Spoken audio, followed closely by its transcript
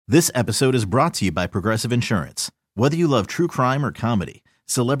This episode is brought to you by Progressive Insurance. Whether you love true crime or comedy,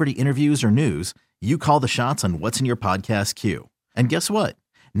 celebrity interviews or news, you call the shots on what's in your podcast queue. And guess what?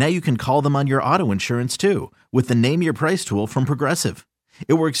 Now you can call them on your auto insurance too with the Name Your Price tool from Progressive.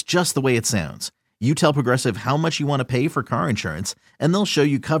 It works just the way it sounds. You tell Progressive how much you want to pay for car insurance, and they'll show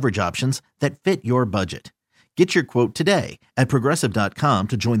you coverage options that fit your budget. Get your quote today at Progressive.com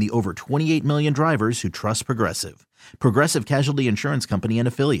to join the over 28 million drivers who trust Progressive. Progressive Casualty Insurance Company and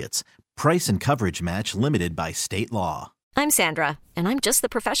Affiliates. Price and coverage match limited by state law. I'm Sandra, and I'm just the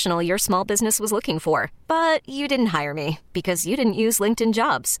professional your small business was looking for. But you didn't hire me because you didn't use LinkedIn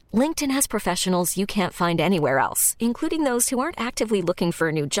Jobs. LinkedIn has professionals you can't find anywhere else, including those who aren't actively looking for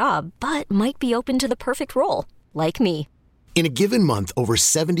a new job, but might be open to the perfect role, like me. In a given month, over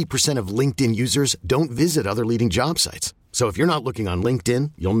 70% of LinkedIn users don't visit other leading job sites. So if you're not looking on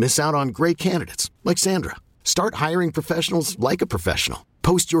LinkedIn, you'll miss out on great candidates like Sandra. Start hiring professionals like a professional.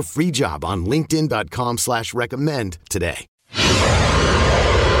 Post your free job on linkedin.com/recommend today.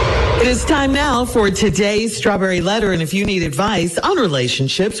 It is time now for today's Strawberry Letter. And if you need advice on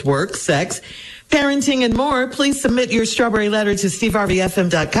relationships, work, sex, parenting, and more, please submit your Strawberry Letter to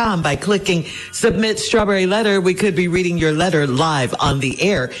steveharveyfm.com by clicking Submit Strawberry Letter. We could be reading your letter live on the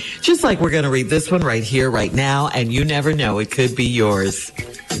air, just like we're going to read this one right here, right now, and you never know, it could be yours.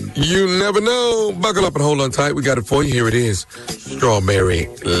 You never know. Buckle up and hold on tight. We got it for you. Here it is. Strawberry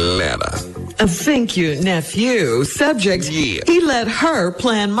Letter. Thank you, nephew. Subject, He let her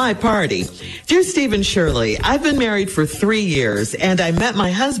plan my party. Dear Steve and Shirley, I've been married for 3 years, and I met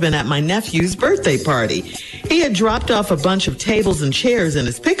my husband at my nephew's birthday party. He had dropped off a bunch of tables and chairs in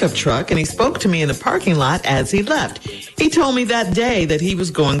his pickup truck, and he spoke to me in the parking lot as he left. He told me that day that he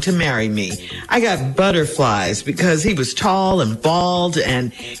was going to marry me. I got butterflies because he was tall and bald,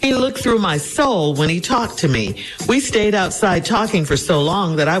 and he looked through my soul when he talked to me. We stayed outside talking for so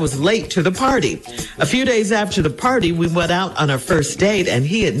long that I was late to the party. A few days after the party, we went out on our first date, and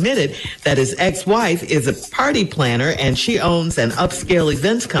he admitted that his ex-wife is a party planner, and she owns an upscale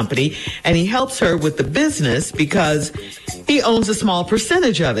events company, and he helps her with the business because he owns a small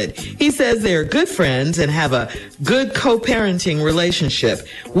percentage of it. He says they're good friends and have a good co-parenting relationship.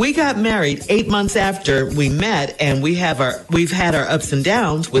 We got married 8 months after we met, and we've had our ups and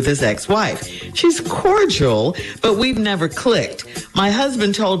downs with his ex-wife. She's cordial, but we've never clicked. My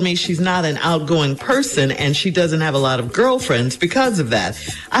husband told me she's not an outgoing person, and she doesn't have a lot of girlfriends because of that.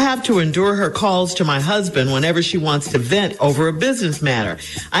 I have to endure her calls to my husband whenever she wants to vent over a business matter.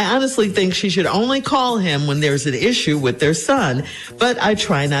 I honestly think she should only call him when there's an issue with their son, but I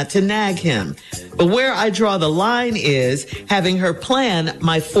try not to nag him. But where I draw the line is having her plan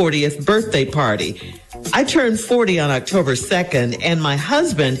my 40th birthday party. I turned 40 on October 2nd, and my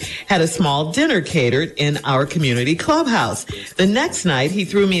husband had a small dinner catered in our community clubhouse. The next night, he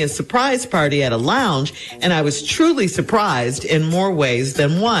threw me a surprise party at a lounge, and I was truly surprised in more ways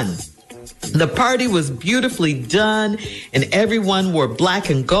than one. The party was beautifully done, and everyone wore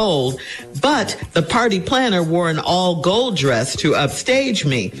black and gold, but the party planner wore an all-gold dress to upstage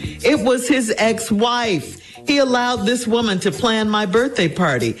me. It was his ex-wife. He allowed this woman to plan my birthday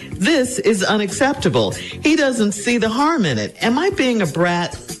party. This is unacceptable. He doesn't see the harm in it. Am I being a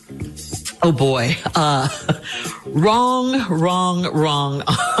brat? Oh boy. Wrong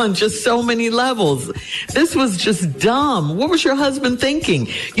on just so many levels. This was just dumb. What was your husband thinking?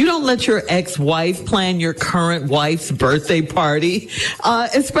 You don't let your ex-wife plan your current wife's birthday party,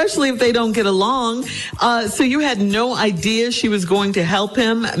 especially if they don't get along. So you had no idea she was going to help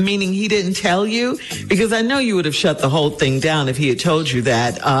him, meaning he didn't tell you? Because I know you would have shut the whole thing down if he had told you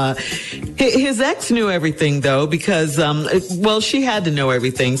that. His ex knew everything, though, because, she had to know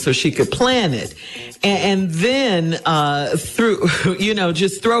everything so she could plan it. And then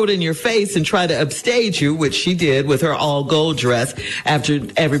just throw it in your face and try to upstage you, which she did with her all gold dress after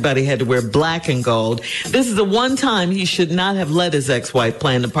everybody had to wear black and gold. This is the one time he should not have let his ex-wife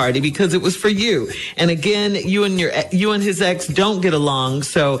plan the party because it was for you. And again, you and his ex don't get along,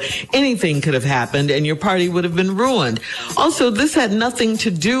 so anything could have happened and your party would have been ruined. Also, this had nothing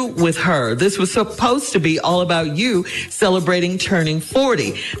to do with her. This was supposed to be all about you celebrating turning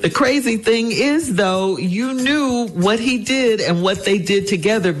 40. The crazy thing is, though, you knew what he did and what they did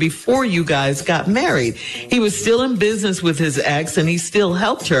together before you guys got married. He was still in business with his ex, and he still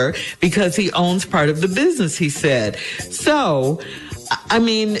helped her because he owns part of the business, he said. So, I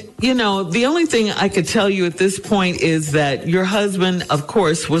mean, the only thing I could tell you at this point is that your husband, of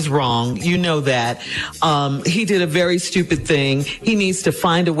course, was wrong. You know that. He did a very stupid thing. He needs to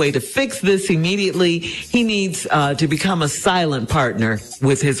find a way to fix this immediately. He needs to become a silent partner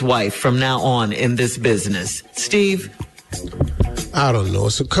with his wife from now on in this business. Steve? I don't know.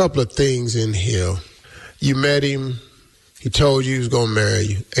 It's a couple of things in here. You met him. He told you he was going to marry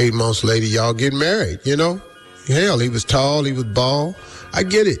you. 8 months later, y'all get married, you know? Hell, he was tall, he was bald. I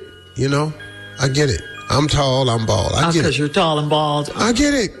get it, you know? I get it. I'm tall, I'm bald. I get it. Because you're tall and bald. I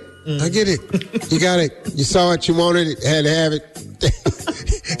get it. I get it. You got it. You saw it, you wanted it, had to have it.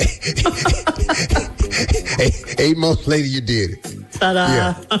 8 months later, you did it.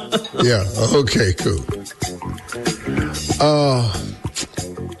 Ta-da. Yeah. Okay, cool.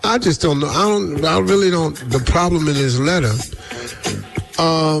 I just don't know. I really don't. The problem in his letter,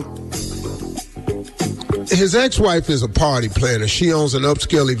 his ex-wife is a party planner. She owns an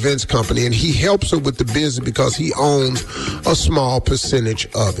upscale events company, and he helps her with the business because he owns a small percentage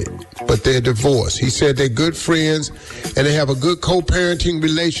of it. But they're divorced. He said they're good friends, and they have a good co-parenting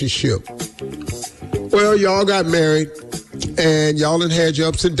relationship. Well, y'all got married, and y'all done had your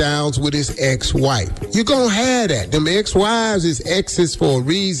ups and downs with his ex-wife. You're going to have that. Them ex-wives is exes for a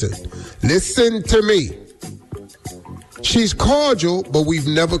reason. Listen to me. She's cordial, but we've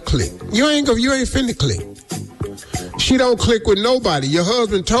never clicked. You ain't finna click. She don't click with nobody. Your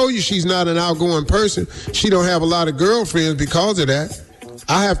husband told you she's not an outgoing person. She don't have a lot of girlfriends because of that.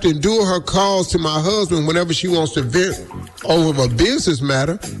 I have to endure her calls to my husband whenever she wants to vent over a business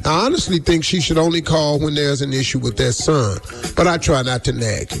matter. I honestly think she should only call when there's an issue with their son, but I try not to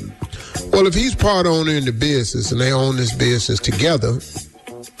nag him. Well, if he's part owner in the business and they own this business together,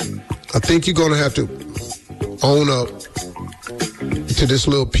 I think you're going to have to own up to this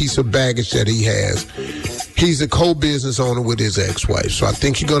little piece of baggage that he has. He's a co-business owner with his ex-wife, so I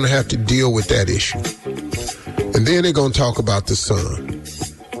think you're going to have to deal with that issue. And then they're going to talk about the son.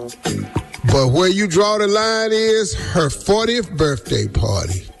 But where you draw the line is her 40th birthday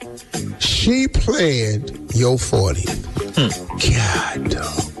party. She planned your 40th. God,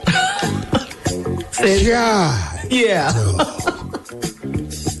 dog. God. Yeah. Dog.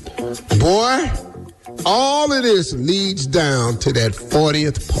 Boy, all of this leads down to that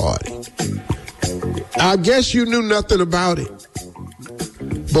 40th party. I guess you knew nothing about it.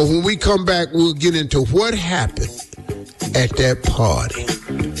 But when we come back, we'll get into what happened at that party.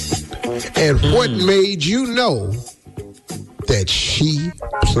 And what made you know that she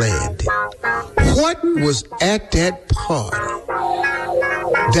planned it? What was at that party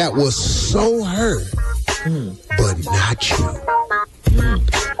that was so her, but not you?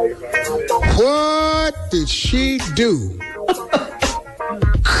 What did she do?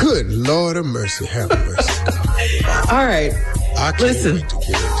 Good Lord of mercy, have mercy, God. All right. I can't Listen, wait to get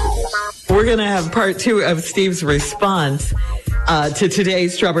into this. we're going to have part 2 of Steve's response to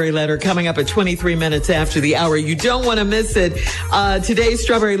today's Strawberry Letter coming up at 23 minutes after the hour. You don't want to miss it. Today's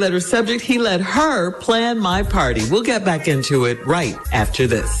Strawberry Letter subject, he let her plan my party. We'll get back into it right after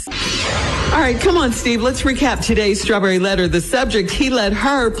this. All right, come on, Steve. Let's recap today's Strawberry Letter. The subject, he let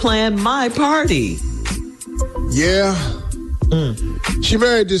her plan my party. Yeah. She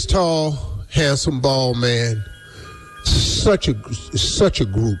married this tall, handsome, bald man. Such a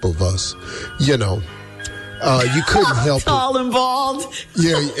group of us, you know. You couldn't help it. Tall and bald.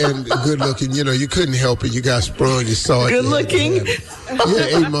 Yeah, and good looking. You know, you couldn't help it. You got sprung, you saw it. Good looking.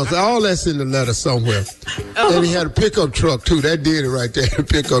 Yeah, 8 months. All that's in the letter somewhere. Oh. And he had a pickup truck, too. That did it right there, a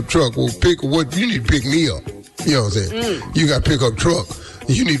pickup truck. Well, you need to pick me up. You know what I'm saying? You got a pickup truck.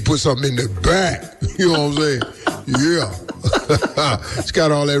 You need to put something in the back. You know what I'm saying? Yeah. It's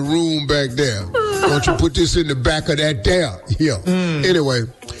got all that room back there. Why don't you put this in the back of that there? Yeah. Anyway,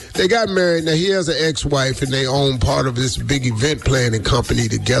 they got married. Now, he has an ex-wife, and they own part of this big event planning company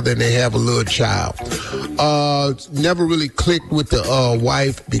together, and they have a little child. Never really clicked with the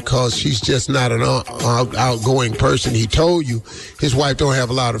wife because she's just not an outgoing person. He told you his wife don't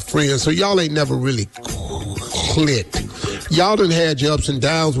have a lot of friends, so y'all ain't never really clicked. Y'all done had your ups and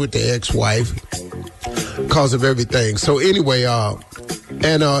downs with the ex-wife because of everything. So anyway,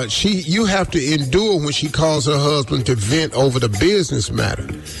 you have to endure when she calls her husband to vent over the business matter.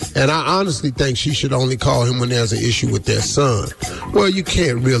 And I honestly think she should only call him when there's an issue with their son. Well, you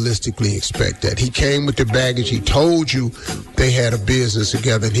can't realistically expect that. He came with the baggage. He told you they had a business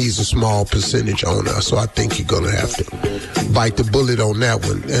together, and he's a small percentage owner. So I think you're going to have to bite the bullet on that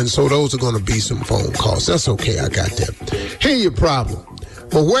one. And so those are going to be some phone calls. That's okay. I got that. Here's your problem.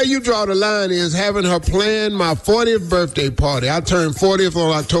 But where you draw the line is having her plan my 40th birthday party. I turned 40th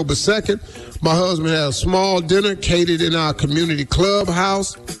on October 2nd. My husband had a small dinner catered in our community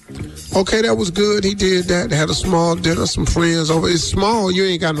clubhouse. Okay, that was good. He did that. They had a small dinner, some friends over. It's small. She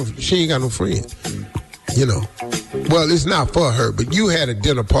ain't got no friends. You know. Well, it's not for her, but you had a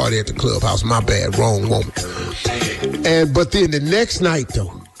dinner party at the clubhouse. My bad. Wrong woman. But then the next night,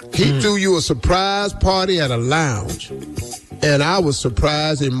 though, he threw you a surprise party at a lounge. And I was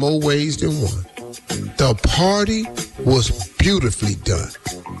surprised in more ways than one. The party was beautifully done.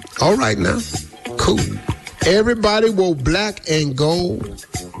 All right now, cool. Everybody wore black and gold,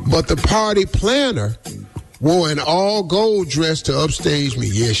 but the party planner wore an all-gold dress to upstage me.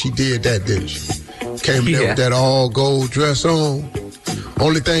 Yeah, she did that, didn't she? Came there with that all-gold dress on.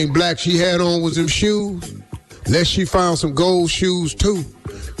 Only thing black she had on was them shoes. Unless she found some gold shoes, too.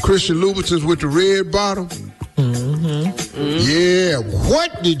 Christian Louboutins with the red bottom. Yeah,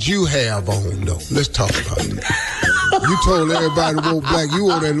 what did you have on, though? Let's talk about that. You told everybody to wear black. You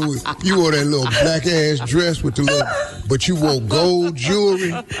wore that little black-ass dress with the little, but you wore gold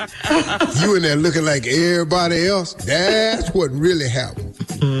jewelry. You in there looking like everybody else. That's what really happened.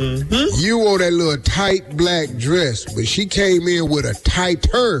 You wore that little tight black dress, but she came in with a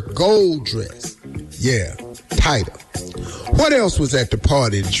tighter gold dress. Yeah, tighter. What else was at the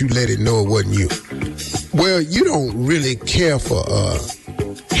party that you let it know it wasn't you? Well, you don't really care for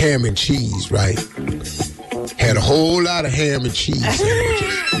ham and cheese, right? Had a whole lot of ham and cheese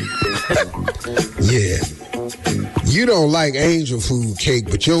sandwiches. Yeah. You don't like angel food cake,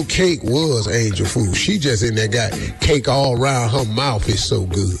 but your cake was angel food. She just in there got cake all around her mouth. It's so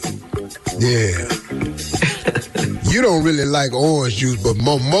good. Yeah. You don't really like orange juice, but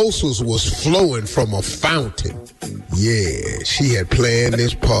mimosas was flowing from a fountain. Yeah, she had planned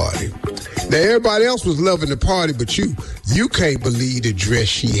this party. Now, everybody else was loving the party, but you can't believe the dress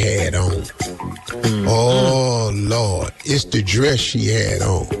she had on. Oh, Lord, it's the dress she had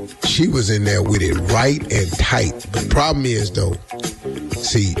on. She was in there with it right and tight. The problem is, though,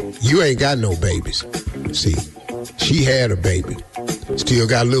 see, you ain't got no babies. See, she had a baby. Still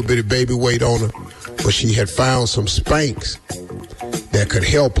got a little bit of baby weight on her, but she had found some Spanx that could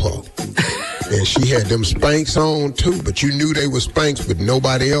help her. And she had them Spanx on, too, but you knew they were Spanx, but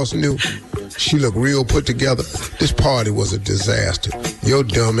nobody else knew. She looked real put together. This party was a disaster. Your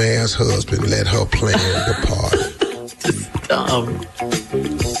dumb-ass husband let her plan the party. Just dumb.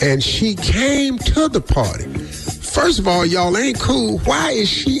 And she came to the party. First of all, y'all ain't cool. Why is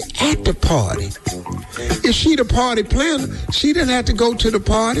she at the party? If she the party planner, she didn't have to go to the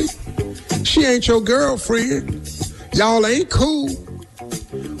party. She ain't your girlfriend. Y'all ain't cool.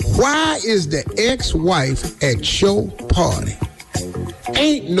 Why is the ex-wife at your party?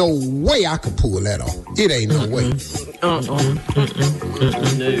 Ain't no way I could pull that off. It ain't no way. No.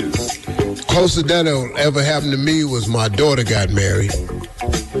 Closest that'll ever happen to me was my daughter got married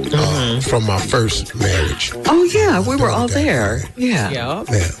from my first marriage. Oh, yeah, we were all there. Yeah.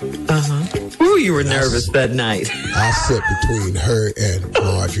 Ooh, you were nervous that night. I sat between her and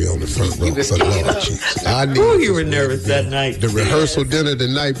Marjorie on the front row. You were nervous that night. The rehearsal dinner the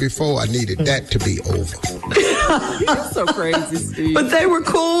night before, I needed that to be over. You're so crazy, Steve. But they were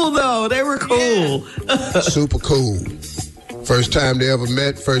cool, though. They were cool. Super cool. First time they ever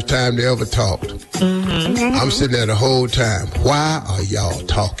met, first time they ever talked. I'm sitting there the whole time. Why are y'all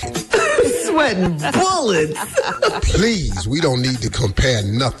talking? Sweating bullets. Please, we don't need to compare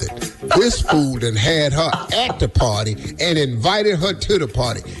nothing. This fool done had her at the party and invited her to the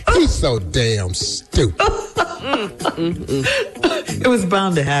party. He's so damn stupid. It was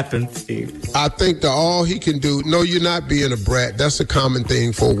bound to happen, Steve. I think that all he can do, no, you're not being a brat. That's a common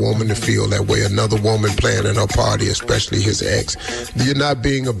thing for a woman to feel that way. Another woman planning her party, especially his ex. You're not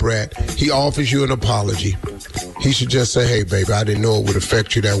being a brat. He offers you an apology. He should just say, hey, baby, I didn't know it would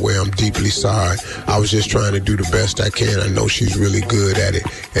affect you that way. I'm deeply sorry. I was just trying to do the best I can. I know she's really good at it.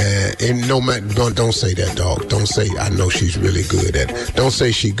 And no matter, don't say that, dog. Don't say, I know she's really good at it. Don't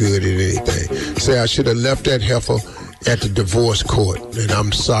say she good at anything. Say, I should have left that heifer at the divorce court. And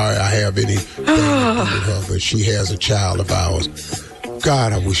I'm sorry I have anything to do with her, but she has a child of ours.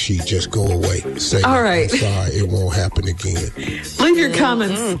 God, I wish she'd just go away. Say, all right. I'm sorry, it won't happen again. Leave your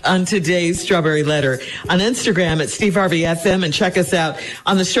comments on today's Strawberry Letter on Instagram at Steve Harvey FM and check us out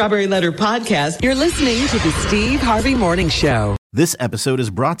on the Strawberry Letter podcast. You're listening to the Steve Harvey Morning Show. This episode is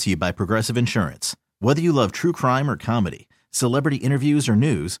brought to you by Progressive Insurance. Whether you love true crime or comedy, celebrity interviews or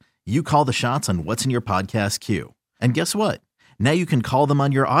news, you call the shots on what's in your podcast queue. And guess what? Now you can call them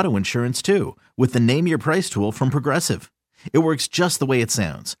on your auto insurance too with the Name Your Price tool from Progressive. It works just the way it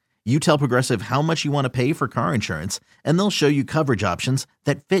sounds. You tell Progressive how much you want to pay for car insurance, and they'll show you coverage options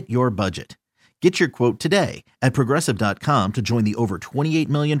that fit your budget. Get your quote today at Progressive.com to join the over 28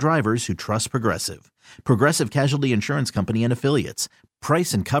 million drivers who trust Progressive. Progressive Casualty Insurance Company and Affiliates.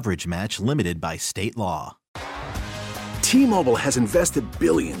 Price and coverage match limited by state law. T-Mobile has invested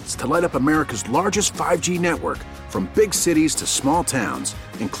billions to light up America's largest 5G network, from big cities to small towns,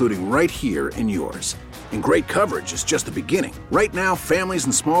 including right here in yours. And great coverage is just the beginning. Right now, families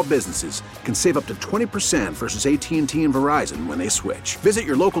and small businesses can save up to 20% versus AT&T and Verizon when they switch. Visit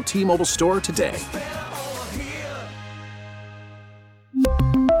your local T-Mobile store today.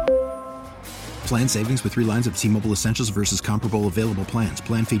 Plan savings with 3 lines of T-Mobile Essentials versus comparable available plans.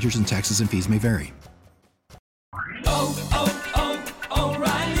 Plan features and taxes and fees may vary.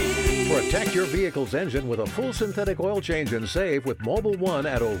 O'Reilly. Protect your vehicle's engine with a full synthetic oil change and save with Mobil 1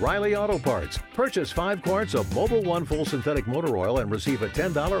 at O'Reilly Auto Parts. Purchase 5 quarts of Mobil 1 full synthetic motor oil and receive a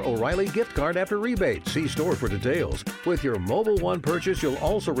 $10 O'Reilly gift card after rebate. See store for details. With your Mobil 1 purchase, you'll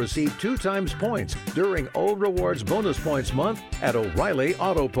also receive 2 times points during O Rewards Bonus Points Month at O'Reilly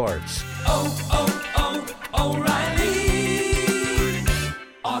Auto Parts. O'Reilly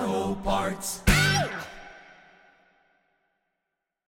Auto Parts.